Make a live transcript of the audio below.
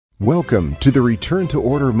Welcome to the Return to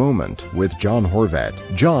Order Moment with John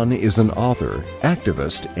Horvat. John is an author,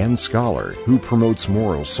 activist, and scholar who promotes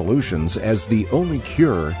moral solutions as the only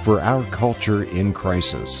cure for our culture in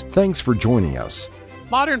crisis. Thanks for joining us.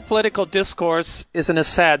 Modern political discourse is in a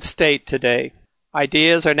sad state today.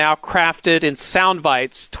 Ideas are now crafted in sound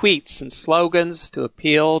bites, tweets, and slogans to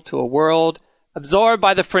appeal to a world absorbed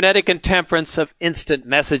by the frenetic intemperance of instant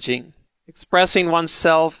messaging. Expressing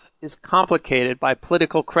oneself is complicated by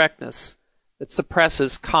political correctness that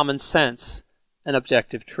suppresses common sense and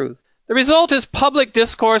objective truth. The result is public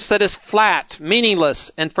discourse that is flat,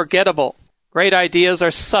 meaningless, and forgettable. Great ideas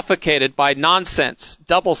are suffocated by nonsense,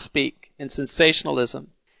 doublespeak, and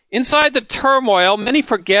sensationalism. Inside the turmoil, many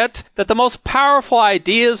forget that the most powerful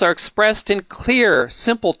ideas are expressed in clear,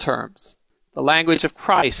 simple terms. The language of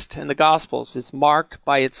Christ and the Gospels is marked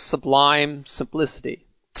by its sublime simplicity.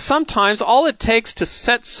 Sometimes all it takes to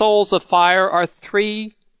set souls afire are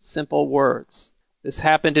three simple words. This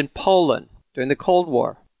happened in Poland during the Cold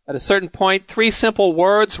War. At a certain point, three simple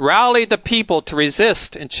words rallied the people to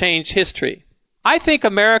resist and change history. I think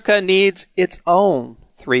America needs its own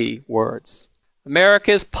three words.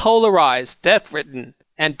 America is polarized, death-ridden,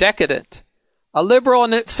 and decadent. A liberal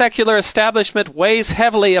and secular establishment weighs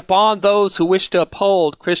heavily upon those who wish to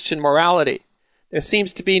uphold Christian morality. There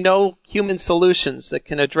seems to be no human solutions that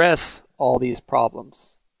can address all these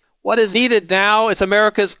problems. What is needed now is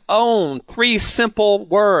America's own three simple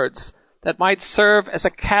words that might serve as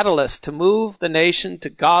a catalyst to move the nation to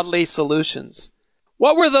godly solutions.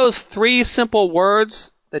 What were those three simple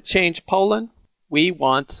words that changed Poland? We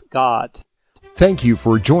want God. Thank you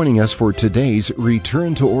for joining us for today's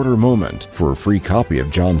Return to Order Moment. For a free copy of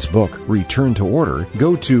John's book, Return to Order,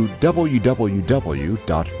 go to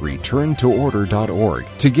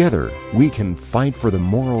www.returntoorder.org. Together, we can fight for the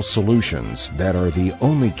moral solutions that are the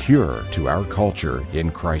only cure to our culture in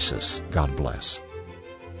crisis. God bless.